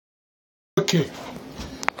Okay,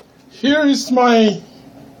 here is my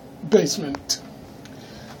basement.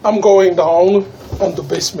 I'm going down on the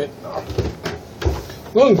basement now.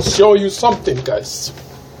 I'm going to show you something, guys.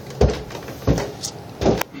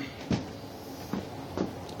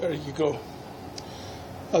 There you go.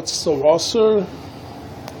 That's the washer.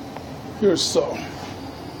 Here's the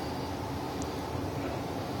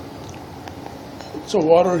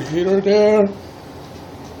water heater there.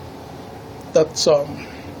 That's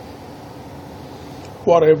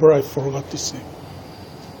whatever I forgot to say.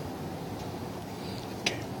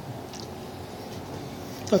 Okay.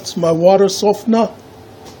 That's my water softener.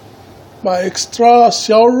 My extra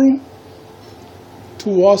shower room. 2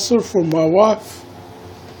 washer for my wife.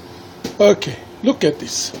 Okay, look at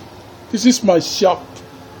this. This is my shop.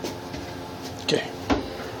 Okay,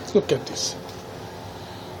 look at this.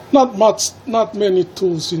 Not many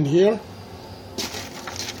tools in here.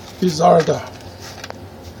 These are the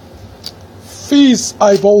fish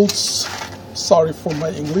eyeballs. Sorry for my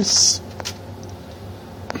English.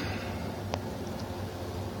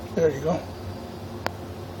 There you go.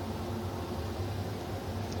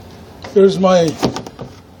 Here's my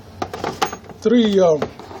 3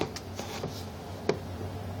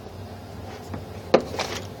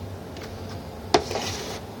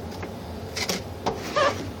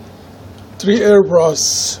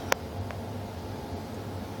 airbrush.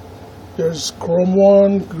 There's Chrome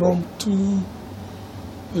 1, Chrome 2.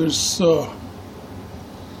 There's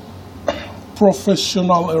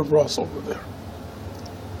professional airbrush over there.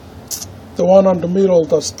 The one on the middle,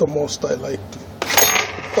 that's the most I like.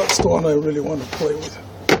 That's the one I really want to play with.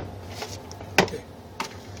 Okay.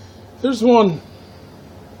 There's one,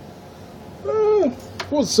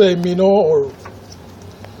 we'll say minnow, or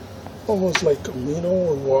almost like a minnow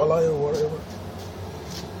or walleye or whatever.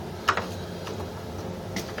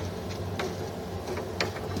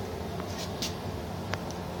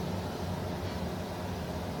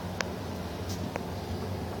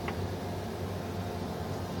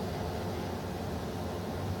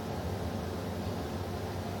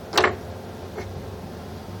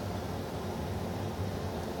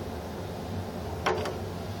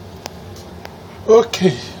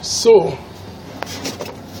 Okay, so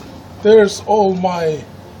there's all my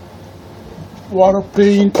water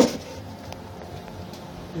paint.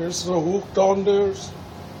 There's a hook down there.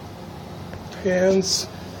 Hands.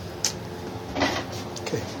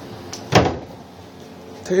 Okay.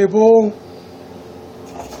 Table.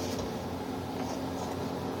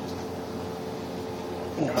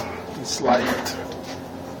 It's light.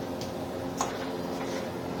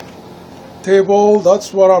 Table,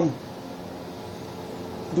 that's what I'm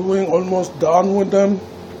doing, almost done with them.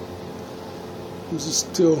 I'm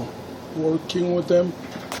just still working with them.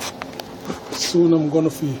 Soon I'm gonna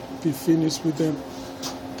be finished with them.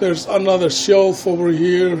 There's another shelf over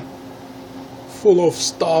here full of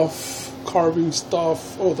stuff, carving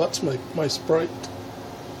stuff. Oh, that's my Sprite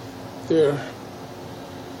there.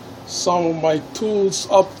 Some of my tools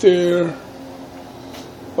up there.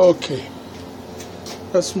 Okay,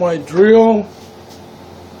 that's my drill.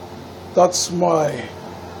 That's my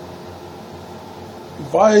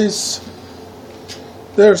vise.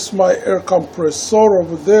 There's my air compressor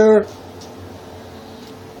over there.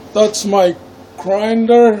 That's my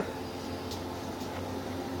grinder,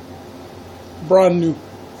 brand new.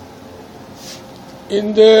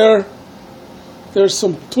 In there, there's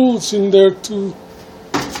some tools in there too.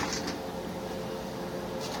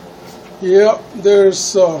 Yeah,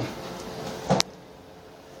 there's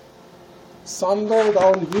sander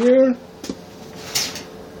down here.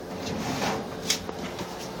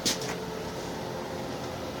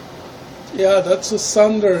 Yeah, that's a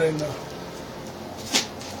sander and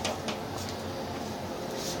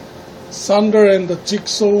the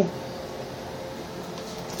jigsaw.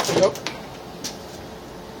 Yep.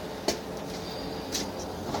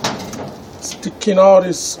 Sticking out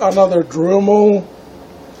is another Dremel.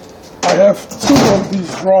 I have 2 of these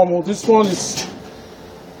Dremel. This one is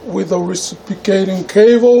with a reciprocating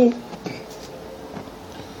cable.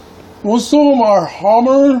 Most of them are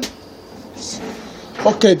hammer.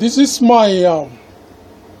 Okay, this is my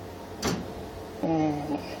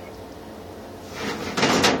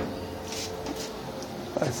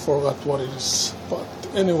I forgot what it is, but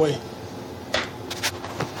anyway.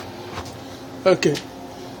 Okay,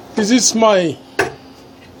 this is my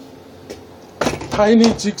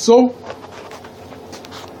tiny jigsaw.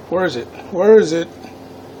 Where is it? Where is it?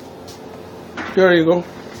 Here you go.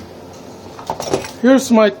 Here's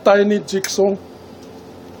my tiny jigsaw.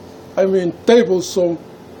 I mean table saw,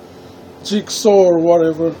 jigsaw or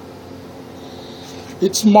whatever.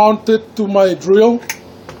 It's mounted to my drill.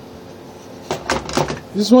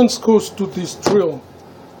 This one goes to this drill.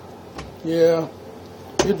 Yeah,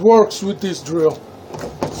 it works with this drill.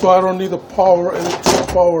 So I don't need a electric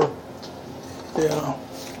power. Yeah,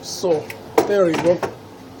 so there you go.